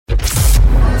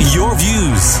Your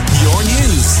views, your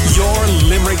news, your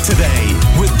Limerick Today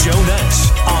with Joe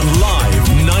Nash on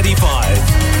Live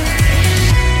 95.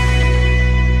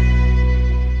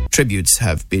 Tributes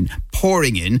have been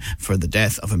pouring in for the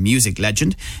death of a music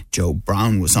legend. Joe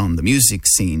Brown was on the music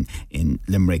scene in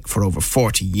Limerick for over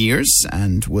 40 years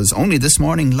and was only this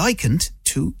morning likened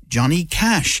to Johnny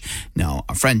Cash. Now,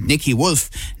 our friend Nicky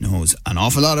Wolf knows an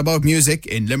awful lot about music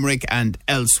in Limerick and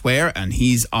elsewhere, and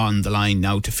he's on the line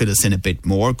now to fill us in a bit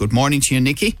more. Good morning to you,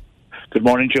 Nicky. Good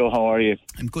morning, Joe. How are you?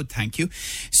 I'm good, thank you.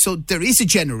 So there is a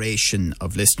generation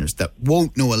of listeners that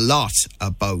won't know a lot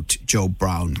about Joe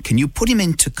Brown. Can you put him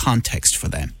into context for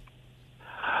them?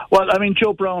 Well, I mean,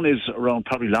 Joe Brown is around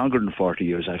probably longer than 40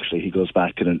 years, actually. He goes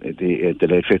back to the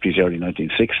late 50s, early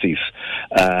 1960s,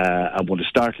 and would have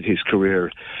started his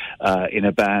career in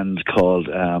a band called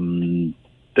the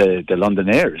London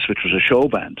Airs, which was a show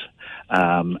band.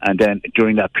 And then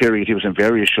during that period, he was in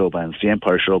various show bands, the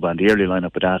Empire Show Band, the early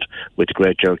lineup of that, with the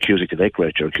great Gerald Cusick, the late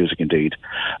great Gerald Cusick indeed.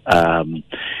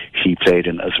 He played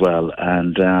in as well.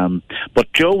 And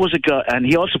but Joe was a guy, and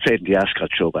he also played in the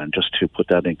Ascot Show Band, just to put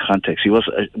that in context. He was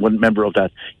one member of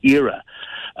that era.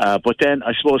 But then,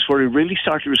 I suppose, where he really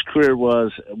started his career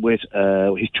was with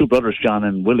his two brothers, John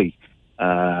and Willie,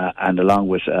 and along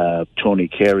with Tony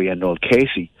Carey and Noel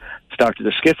Casey, started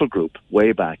the Skiffle Group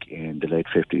way back in the late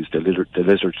 50s, the Lizard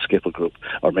Skiffle Group,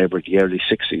 or maybe the early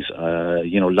 60s.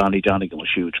 Lonnie Donegan was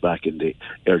huge back in the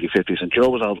early 50s, and Joe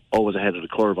was always ahead of the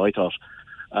curve. I thought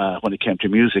when it came to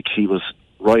music, he was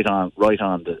right on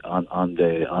the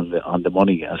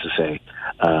money, as I say,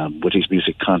 with his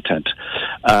music content.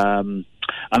 And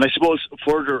I suppose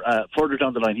further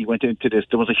down the line, he went into this.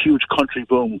 There was a huge country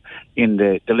boom in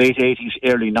the late 80s,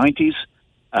 early 90s.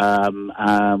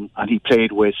 And he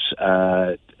played with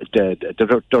the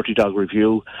Dirty Dog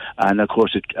Review, and of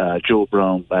course Joe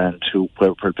Brown Band, who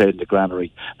played in the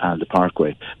Granary and the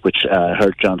Parkway, which I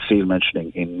heard John Steele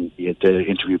mentioning in the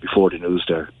interview before the news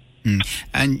there.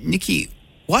 And Nicky,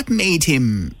 what made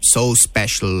him so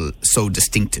special, so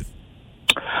distinctive?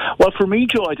 Well, for me,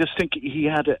 Joe, I just think he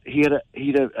had a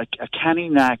canny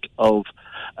knack of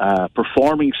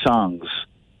performing songs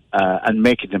and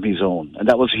making them his own, and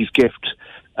that was his gift.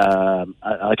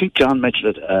 I think John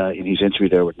mentioned it in his interview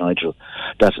there with Nigel,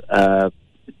 that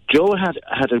Joe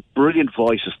had a brilliant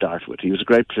voice to start with. He was a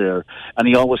great player, and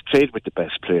he always played with the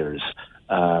best players.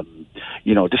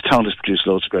 This town has produced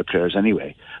loads of great players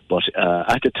anyway, but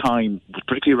at the time,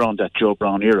 particularly around that Joe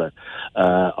Brown era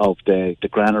of the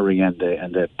Granary and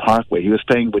the Parkway, he was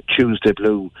playing with Tuesday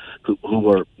Blue, who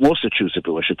were most of Tuesday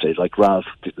Blue, I should say, like Ralph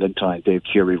Lintine, Dave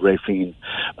Curie, Ray Fean,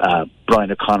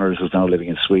 Brian O'Connor, who's now living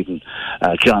in Sweden.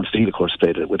 John Steele, of course,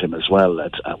 played with him as well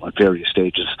at various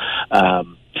stages.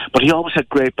 But he always had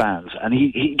great bands, and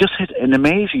he just had an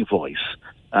amazing voice.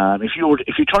 If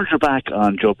you turned your back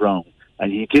on Joe Brown,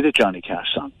 and he did a Johnny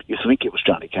Cash song, you think it was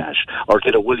Johnny Cash, or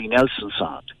did a Willie Nelson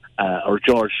song, or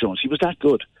George Jones. He was that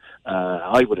good,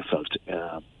 I would have felt,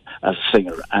 as a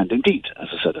singer, and indeed, as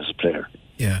I said, as a player.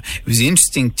 Yeah, it was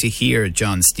interesting to hear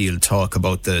John Steele talk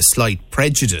about the slight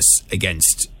prejudice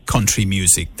against country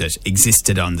music that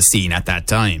existed on the scene at that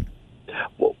time.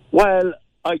 Well,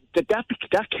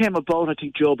 that came about, I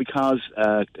think, Joe, because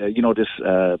this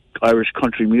Irish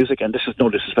country music, and this is no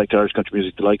disrespect to Irish country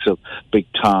music, the likes of Big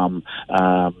Tom,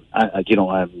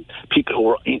 people who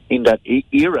were in that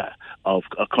era of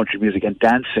country music and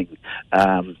dancing.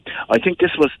 I think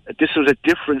this was a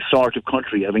different sort of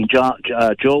country. I mean,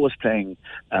 Joe was playing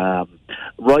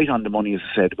right on the money, as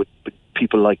I said, with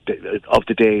people like of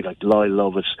the day, like Lyle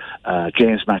Lovett,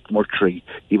 James McMurtry.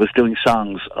 He was doing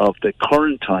songs of the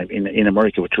current time in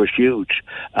America, which was huge.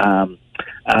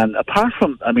 And apart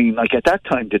from, like at that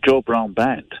time, the Joe Brown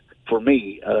Band, for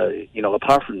me,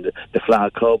 apart from the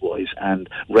Flag Cowboys and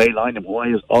Ray Lynham, who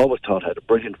I always thought had a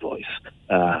brilliant voice,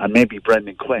 and maybe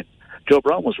Brendan Quinn, Joe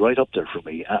Brown was right up there for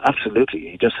me.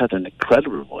 Absolutely. He just had an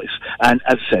incredible voice. And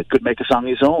as I said, could make a song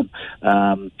his own.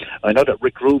 I know that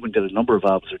Rick Rubin did a number of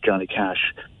albums with Johnny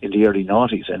Cash in the early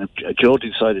 90s, and Joe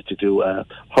decided to do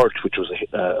Hurt, which was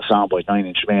a song by Nine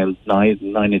Inch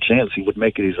Nails. He would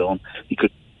make it his own. He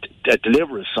could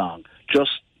deliver a song just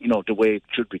the way it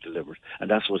should be delivered, and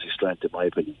that's was his strength, in my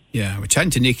opinion. Yeah, we're chatting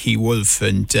to Nicky Wolf,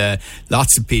 and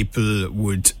lots of people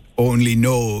would only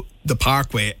know the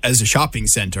Parkway as a shopping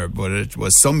centre, but it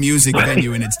was some music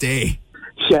venue in its day.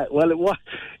 Yeah, well, it was.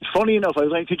 Funny enough, I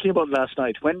was thinking about it last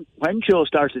night. When Joe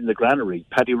started in the Granary,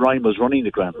 Paddy Ryan was running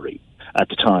the Granary at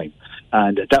the time,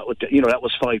 And that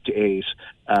was 5 to 8,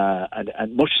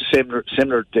 and much similar.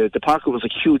 The Parker was a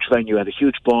huge venue, had a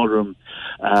huge ballroom.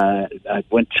 I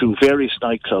went through various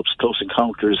nightclubs, Close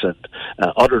Encounters, and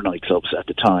other nightclubs at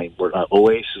the time. Where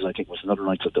Oasis, I think, was another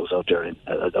nightclub that was out there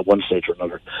at one stage or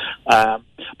another.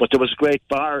 But there was a great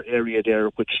bar area there,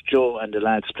 which Joe and the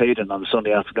lads played in on a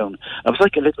Sunday afternoon. It was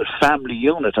like a little family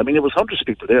unit. I mean, there was hundreds of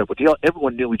people there, but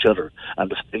everyone knew each other,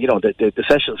 and the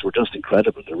sessions were just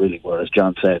incredible. They really were, as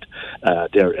John said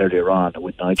there earlier on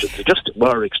with Nigel. They just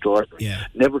were extraordinary. Yeah.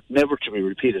 Never to be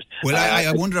repeated. Well,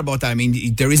 I wonder about that. I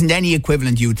mean, there isn't any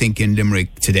equivalent, you would think, in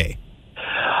Limerick today.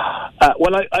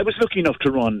 Well, I was lucky enough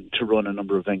to run a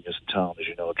number of venues in town, as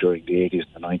you know, during the 80s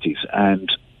and the 90s,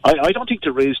 and I don't think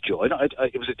there is, Joe.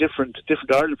 It was a different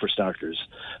Ireland for starters.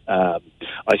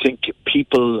 I think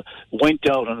people went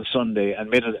out on a Sunday and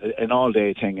made it an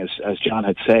all-day thing, as John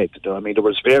had said. I mean, there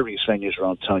was various venues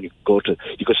around town you could go to.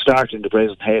 You could start in the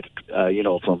Brazen Head,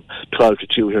 from 12 to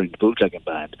 2 hearing the bootlegging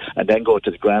band, and then go to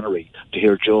the Granary to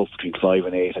hear Joe between 5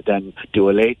 and 8, and then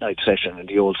do a late-night session in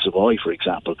the Old Savoy, for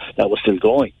example. That was still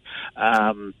going.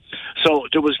 So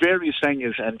there was various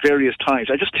venues and various times.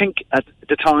 I just think at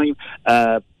the time,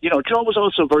 Joe was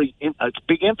also a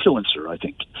big influencer. I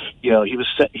think,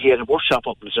 he had a workshop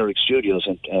up in the Zurich Studios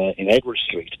in Edward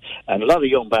Street, and a lot of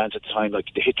young bands at the time,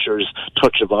 like the Hitchers,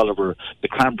 Touch of Oliver, the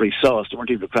Cranberry Sauce. They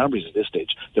weren't even the Cranberries at this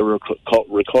stage. They were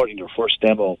recording their first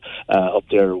demo up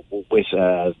there with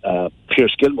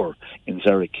Pierce Gilmore in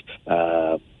Zurich.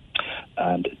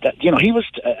 And that, he was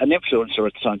an influencer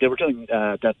at the time. They were doing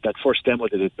that first demo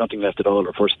they did, Nothing Left at All,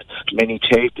 or first mini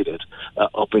tape they did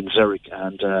up in Zurich,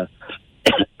 and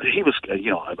he was,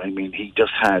 he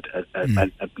just had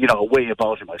a way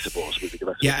about him, I suppose.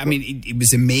 Yeah, I mean, it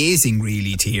was amazing,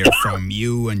 really, to hear from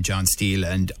you and John Steele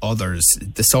and others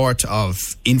the sort of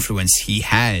influence he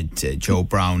had, Joe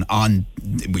Brown, on.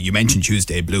 You mentioned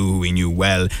Tuesday Blue, we knew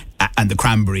well, and the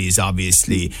Cranberries,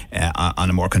 obviously,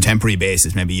 on a more contemporary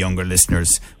basis. Maybe younger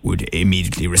listeners would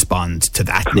immediately respond to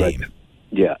that Correct. name.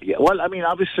 Yeah. Well, I mean,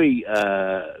 obviously,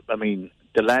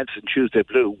 the lads in Tuesday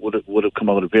Blue would have come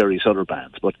out of various other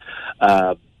bands, but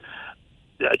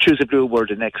Tuesday Blue were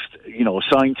the next,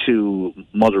 signed to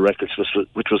Mother Records,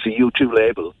 which was a U2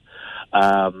 label,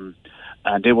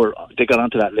 and they got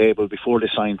onto that label before they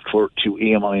signed to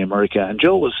EMI America. And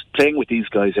Joe was playing with these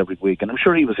guys every week, and I'm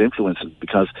sure he was influencing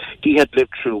because he had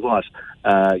lived through 4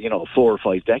 or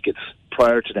 5 decades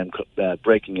prior to them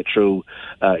breaking it through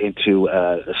into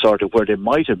a sort of where they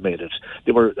might have made it.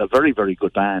 They were a very, very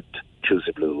good band,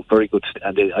 Tuesday Blue, very good,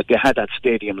 and they had that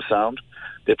stadium sound.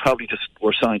 They probably just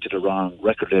were signed to the wrong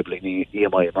record label in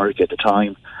EMI America at the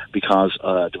time because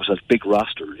there was a big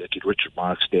roster, like Richard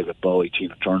Marx, David Bowie,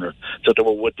 Tina Turner. So they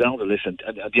were down the list, and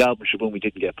the album Shaboom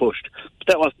didn't get pushed. But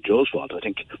that wasn't Joe's fault. I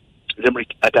think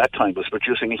Limerick at that time was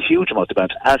producing a huge amount of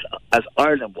bands, as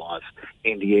Ireland was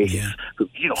in the 80s, who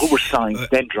were signed,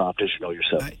 then dropped, as you know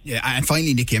yourself. And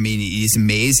finally, Nicky, I mean, it is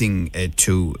amazing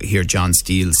to hear John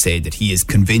Steele say that he is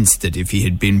convinced that if he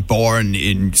had been born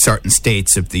in certain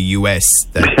states of the US,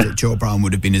 that Joe Brown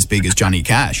would have been as big as Johnny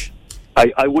Cash.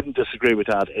 I wouldn't disagree with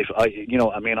that.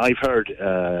 I've heard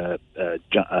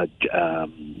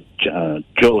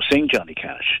Joe sing Johnny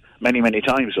Cash many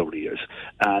times over the years,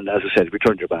 and as I said, if you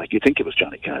turned your back, you'd think it was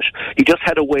Johnny Cash. He just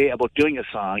had a way about doing a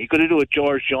song. He could do a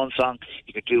George Jones song,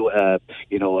 he could do a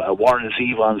Warren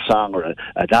Zevon song or an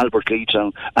Albert Lee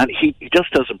song, and he just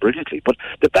does them brilliantly. But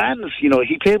the bands,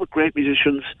 he played with great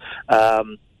musicians.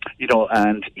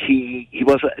 And he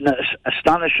was an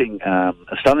astonishing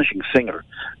singer,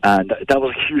 and that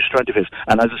was a huge strength of his.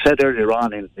 And as I said earlier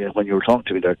on, when you were talking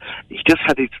to me there, he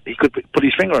could put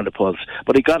his finger on the pulse,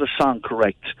 but he got a song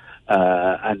correct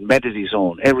and made it his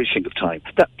own every single time.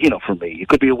 That, for me, it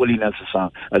could be a Willie Nelson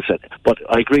song, as I said. But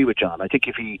I agree with John. I think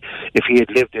if he had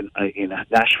lived in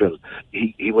Nashville,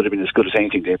 he would have been as good as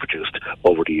anything they produced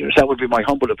over the years. That would be my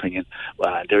humble opinion.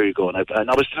 There you go. And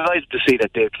I was delighted to see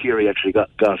that Dave Keary actually got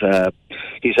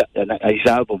his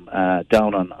album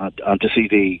down onto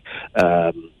CD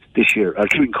this year,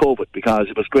 during COVID, because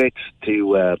it was great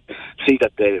to see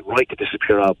that the Right to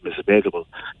Disappear album is available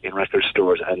in record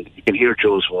stores, and you can hear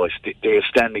Joe's voice, the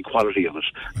outstanding quality of it,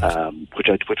 which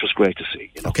was great to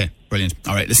see. Okay, brilliant.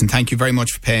 All right, listen, thank you very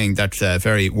much for paying that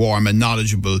very warm and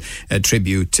knowledgeable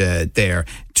tribute there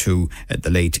to the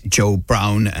late Joe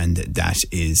Brown, and that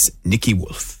is Nicky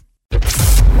Wolf.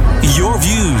 Your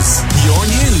views, your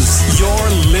news, your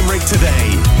Limerick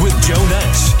Today with Joe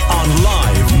Nash on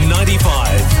Live